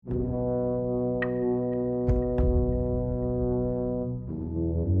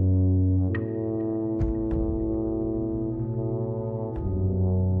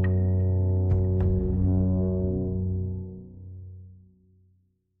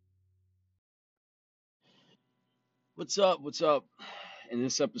What's up? What's up? In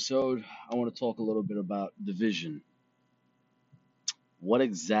this episode, I want to talk a little bit about division. What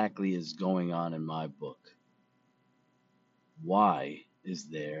exactly is going on in my book? Why is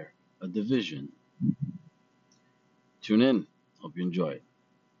there a division? Tune in. Hope you enjoy it.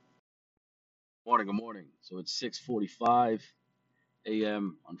 Morning, good morning. So it's 6:45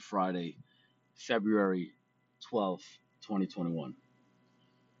 a.m. on Friday, February 12th, 2021.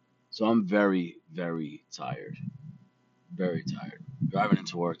 So I'm very, very tired. Very tired. Driving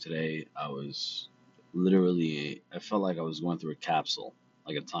into work today, I felt like I was going through a capsule,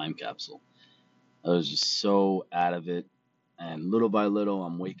 like a time capsule. I was just so out of it. And little by little,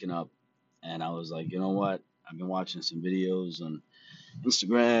 I'm waking up and I was like, you know what? I've been watching some videos on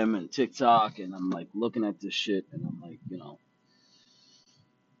Instagram and TikTok, and I'm like looking at this shit, and I'm like,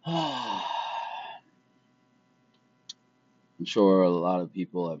 I'm sure a lot of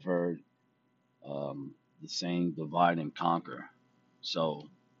people have heard the saying divide and conquer. So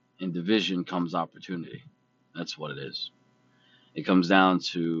in division comes opportunity. That's what it is. It comes down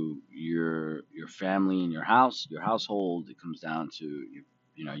to your family and your household. It comes down to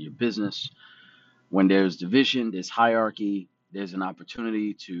your business. When there's division, there's hierarchy, there's an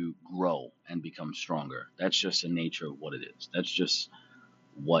opportunity to grow and become stronger. That's just the nature of what it is. That's just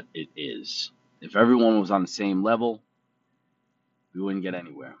what it is. If everyone was on the same level, we wouldn't get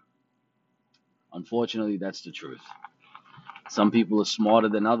anywhere. Unfortunately, that's the truth. Some people are smarter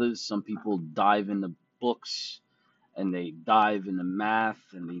than others. Some people dive into books and they dive into math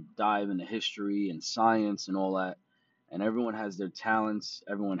and they dive into history and science and all that. And everyone has their talents,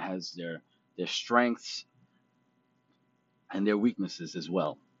 everyone has their strengths and their weaknesses as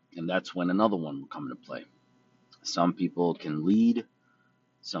well. And that's when another one will come into play. Some people can lead,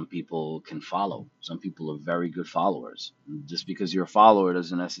 some people can follow. Some people are very good followers. Just because you're a follower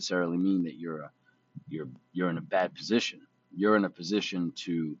doesn't necessarily mean that you're in a bad position. You're in a position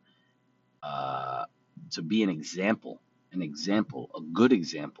uh, to be an example, a good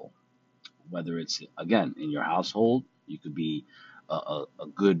example. Whether it's again in your household, you could be a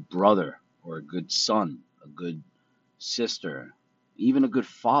good brother or a good son, a good sister, even a good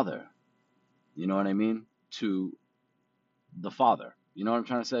father. You know what I mean? To the father. You know what I'm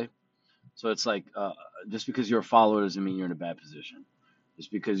trying to say? So it's like just because you're a follower doesn't mean you're in a bad position.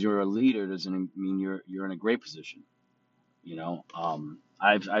 Just because you're a leader doesn't mean you're in a great position.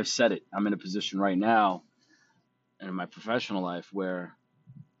 I've said it. I'm in a position right now in my professional life where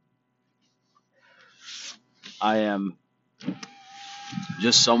I am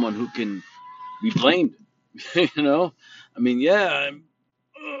just someone who can be blamed. you know, I mean, yeah,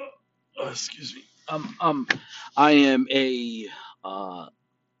 excuse me. I am a uh,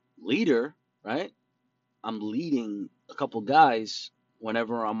 leader, right? I'm leading a couple guys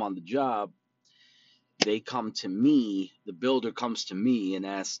whenever I'm on the job. They come to me, the builder comes to me and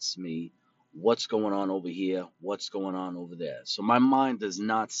asks me, what's going on over here? What's going on over there? So my mind does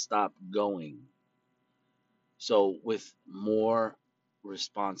not stop going. So with more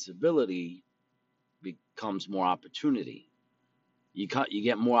responsibility becomes more opportunity. You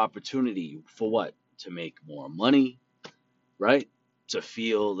get more opportunity for what? To make more money, right? To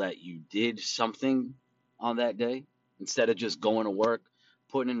feel that you did something on that day instead of just going to work,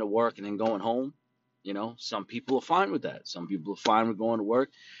 putting in the work, and then going home. Some people are fine with that. Some people are fine with going to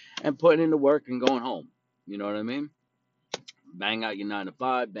work and putting in the work and going home. You know what I mean? Bang out your 9 to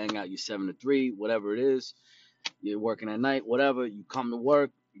 5, bang out your 7 to 3, whatever it is. You're working at night, whatever. You come to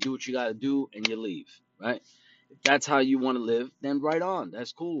work, you do what you got to do, and you leave, right? If that's how you want to live, then right on.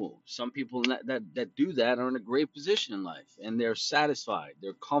 That's cool. Some people that do that are in a great position in life and they're satisfied,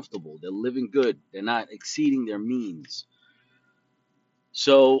 they're comfortable, they're living good, they're not exceeding their means.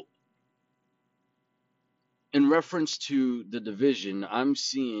 So, in reference to the division, I'm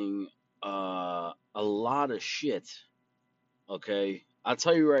seeing a lot of shit. Okay, I'll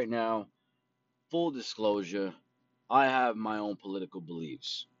tell you right now, full disclosure, I have my own political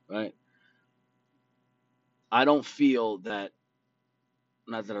beliefs, right? I don't feel that,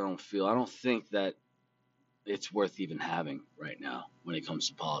 not that I don't feel, I don't think that it's worth even having right now when it comes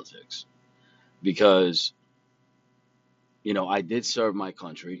to politics. Because, I did serve my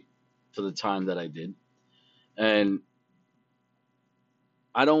country for the time that I did. And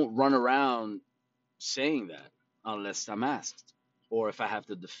I don't run around saying that unless I'm asked or if I have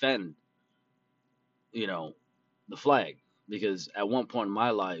to defend, you know, the flag. Because at one point in my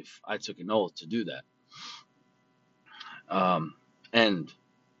life, I took an oath to do that. And,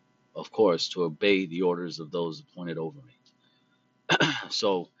 of course, to obey the orders of those appointed over me.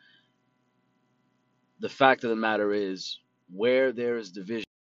 So the fact of the matter is, where there is division,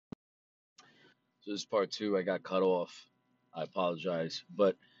 So this is part two. I got cut off. I apologize.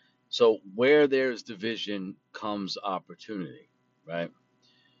 But so where there's division comes opportunity, right?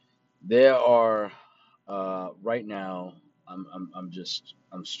 There are right now.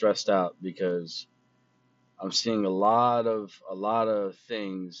 I'm stressed out because I'm seeing a lot of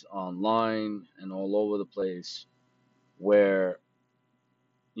things online and all over the place where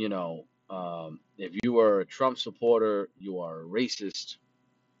if you are a Trump supporter, you are a racist.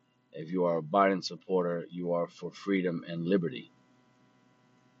 If you are a Biden supporter, you are for freedom and liberty.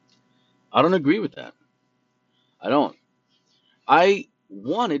 I don't agree with that. I don't. I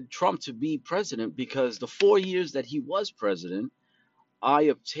wanted Trump to be president because the 4 years that he was president, I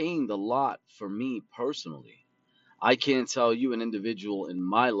obtained a lot for me personally. I can't tell you an individual in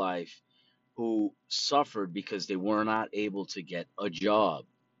my life who suffered because they were not able to get a job.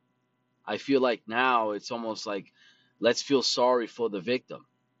 I feel like now it's almost like let's feel sorry for the victim.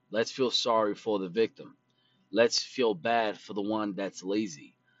 Let's feel sorry for the victim. Let's feel bad for the one that's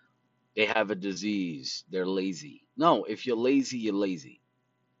lazy. They have a disease. They're lazy. No, if you're lazy, you're lazy.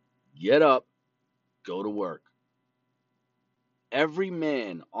 Get up, go to work. Every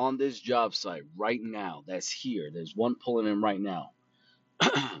man on this job site right now that's here, there's one pulling in right now.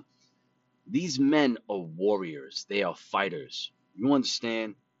 These men are warriors. They are fighters. You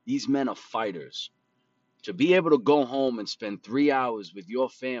understand? These men are fighters. To be able to go home and spend 3 hours with your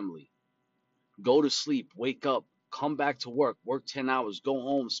family, go to sleep, wake up, come back to work 10 hours, go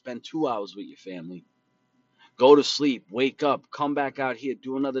home, spend 2 hours with your family, go to sleep, wake up, come back out here,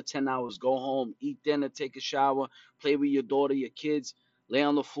 do another 10 hours, go home, eat dinner, take a shower, play with your daughter, your kids, lay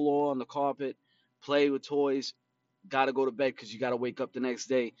on the floor, on the carpet, play with toys, gotta go to bed because you gotta wake up the next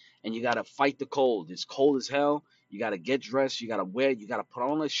day and you gotta fight the cold. It's cold as hell. You gotta get dressed. You gotta wear. You gotta put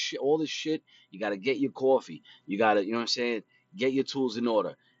on this shit, all this shit. You gotta get your coffee. You gotta, you know what I'm saying? Get your tools in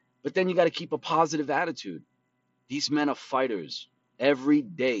order. But then you gotta keep a positive attitude. These men are fighters. Every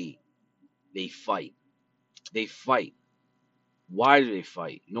day they fight. They fight. Why do they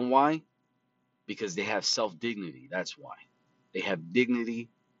fight? You know why? Because they have self dignity. That's why. They have dignity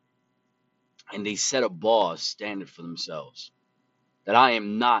and they set a bar standard for themselves. That I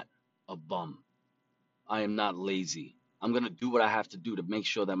am not a bum. I am not lazy. I'm going to do what I have to do to make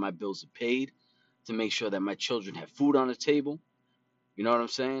sure that my bills are paid, to make sure that my children have food on the table. You know what I'm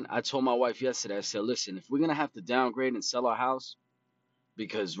saying? I told my wife yesterday, I said, listen, if we're going to have to downgrade and sell our house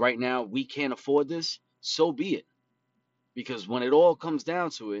because right now we can't afford this, so be it. Because when it all comes down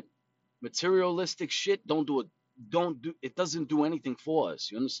to it, materialistic shit it doesn't do anything for us.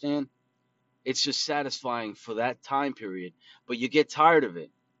 You understand? It's just satisfying for that time period, but you get tired of it.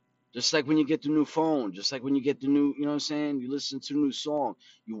 Just like when you get the new phone, just like when you get the new, you know what I'm saying? You listen to a new song,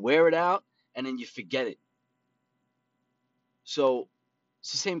 you wear it out and then you forget it. So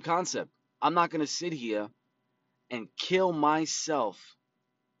it's the same concept. I'm not going to sit here and kill myself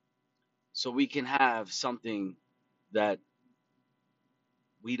so we can have something that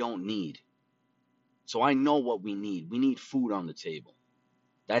we don't need. So I know what we need. We need food on the table.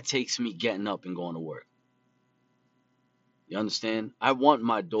 That takes me getting up and going to work. You understand? I want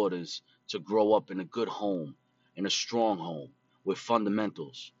my daughters to grow up in a good home, in a strong home, with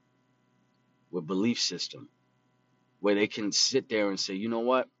fundamentals, with belief system, where they can sit there and say, you know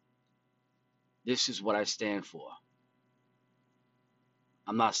what? This is what I stand for.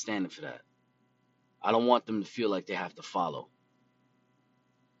 I'm not standing for that. I don't want them to feel like they have to follow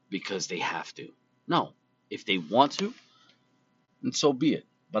because they have to. No, if they want to, then so be it.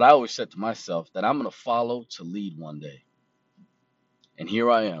 But I always said to myself that I'm going to follow to lead one day. And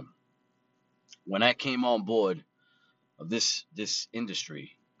here I am. When I came on board of this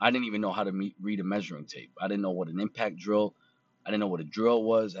industry, I didn't even know how to read a measuring tape. I didn't know what an impact drill. I didn't know what a drill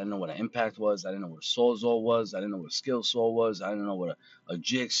was. I didn't know what an impact was. I didn't know what a sawzall was. I didn't know what a skill saw was. I didn't know what a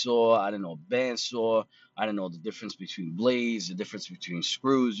jigsaw. I didn't know a bandsaw. I didn't know the difference between blades, the difference between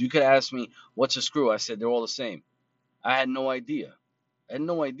screws. You could ask me, what's a screw? I said, they're all the same. I had no idea. I had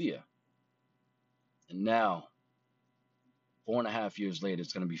no idea. And now, 4.5 years later,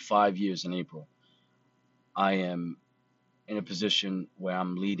 it's going to be 5 years in April. I am in a position where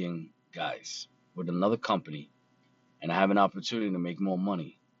I'm leading guys with another company and I have an opportunity to make more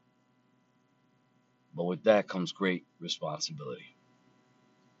money. But with that comes great responsibility.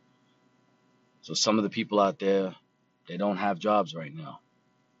 So some of the people out there, they don't have jobs right now.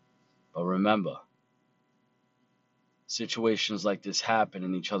 But remember, situations like this happen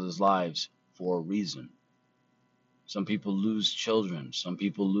in each other's lives for a reason. Some people lose children. Some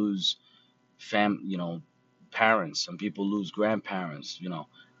people lose parents. Some people lose grandparents.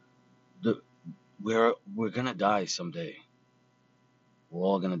 The, we're gonna die someday. We're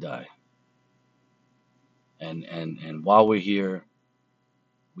all gonna die. And while we're here,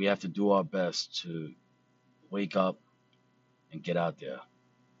 we have to do our best to wake up and get out there.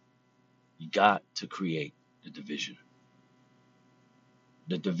 You got to create the division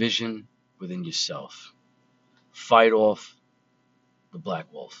within yourself. Fight off the black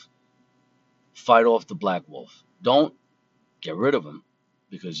wolf. Fight off the black wolf. Don't get rid of him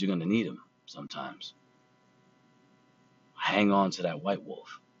because you're going to need him sometimes. Hang on to that white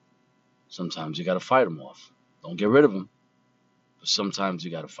wolf. Sometimes you got to fight him off. Don't get rid of him, but sometimes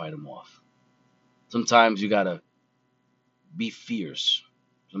you got to fight him off. Sometimes you got to be fierce.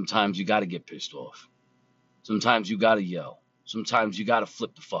 Sometimes you got to get pissed off. Sometimes you got to yell. Sometimes you got to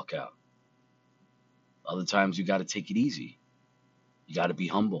flip the fuck out. Other times you got to take it easy. You got to be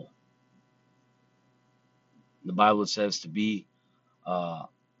humble. The Bible says to be uh,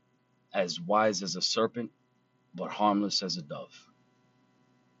 as wise as a serpent, but harmless as a dove.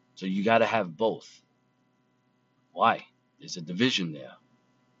 So you got to have both. Why? There's a division there.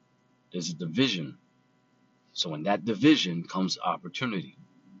 There's a division. So in that division comes opportunity.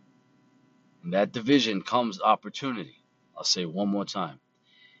 In that division comes opportunity. I'll say it one more time.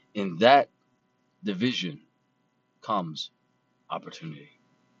 In that division comes opportunity.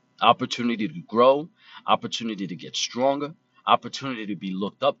 Opportunity to grow, opportunity to get stronger, opportunity to be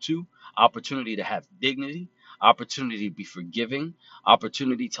looked up to, opportunity to have dignity, opportunity to be forgiving,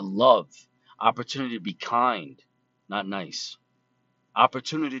 opportunity to love, opportunity to be kind, not nice,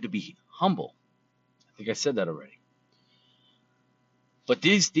 opportunity to be humble. I think I said that already. But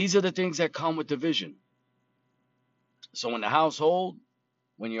these are the things that come with division. So in the household,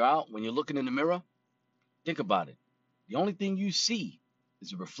 when you're out, when you're looking in the mirror, think about it. The only thing you see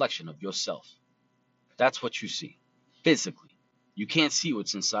is a reflection of yourself. That's what you see physically. You can't see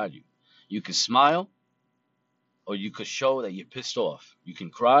what's inside you. You can smile, or you could show that you're pissed off. You can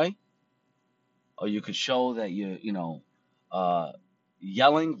cry, or you could show that you're, uh,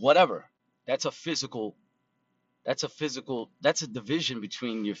 yelling, whatever. That's a physical. That's a physical. That's a division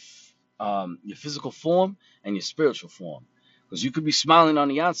between your physical form and your spiritual form. Because you could be smiling on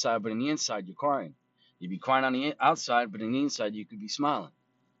the outside, but in the inside you're crying. You'd be crying on the outside, but in the inside you could be smiling.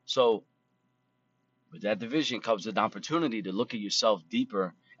 So with that division comes an opportunity to look at yourself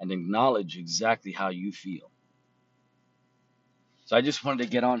deeper and acknowledge exactly how you feel. So I just wanted to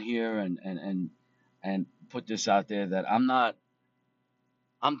get on here and put this out there that I'm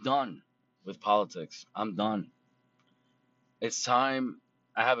done with politics. I'm done. It's time.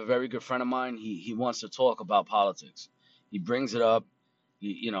 I have a very good friend of mine. He wants to talk about politics. He brings it up.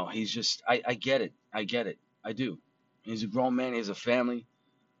 He's just I get it. I get it. I do. He's a grown man. He has a family.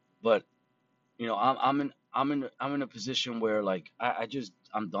 But I'm in a position where like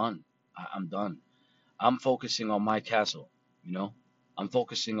I'm done. I'm done. I'm focusing on my castle. You know, I'm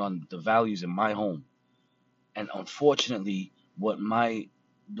focusing on the values in my home. And unfortunately, what my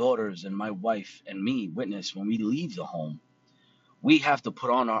daughters and my wife and me witness when we leave the home, we have to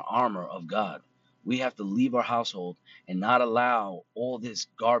put on our armor of God. We have to leave our household and not allow all this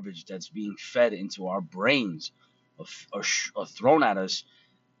garbage that's being fed into our brains or thrown at us,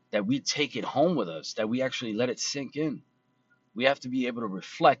 that we take it home with us, that we actually let it sink in. We have to be able to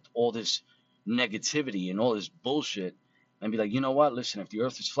reflect all this negativity and all this bullshit and be like, you know what? Listen, if the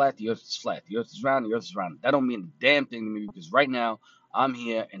earth is flat, the earth is flat. The earth is round, the earth is round. That don't mean a damn thing to me, because right now I'm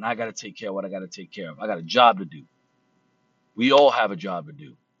here and I got to take care of what I got to take care of. I got a job to do. We all have a job to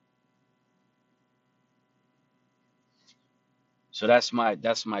do. So that's my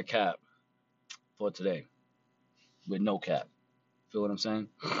cap for today, with no cap. Feel what I'm saying?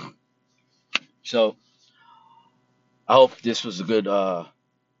 So I hope this was a good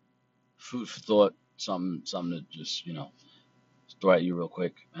food for thought, something to just throw at you real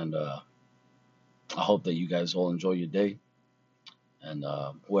quick, and I hope that you guys all enjoy your day. And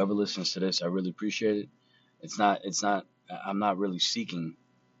whoever listens to this, I really appreciate it. It's not. I'm not really seeking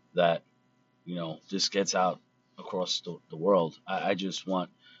that this gets out across the world. I just want,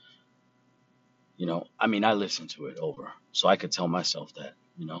 I mean, I listen to it over, so I could tell myself that,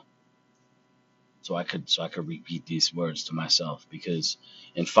 so I could repeat these words to myself, because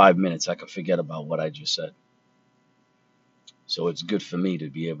in 5 minutes I could forget about what I just said. So it's good for me to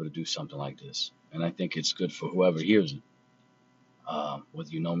be able to do something like this, and I think it's good for whoever hears it, whether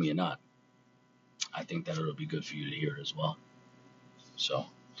you know me or not. I think that it'll be good for you to hear it as well. So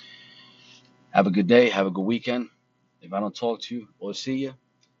have a good day, have a good weekend. If I don't talk to you or see you,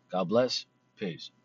 God bless. Peace.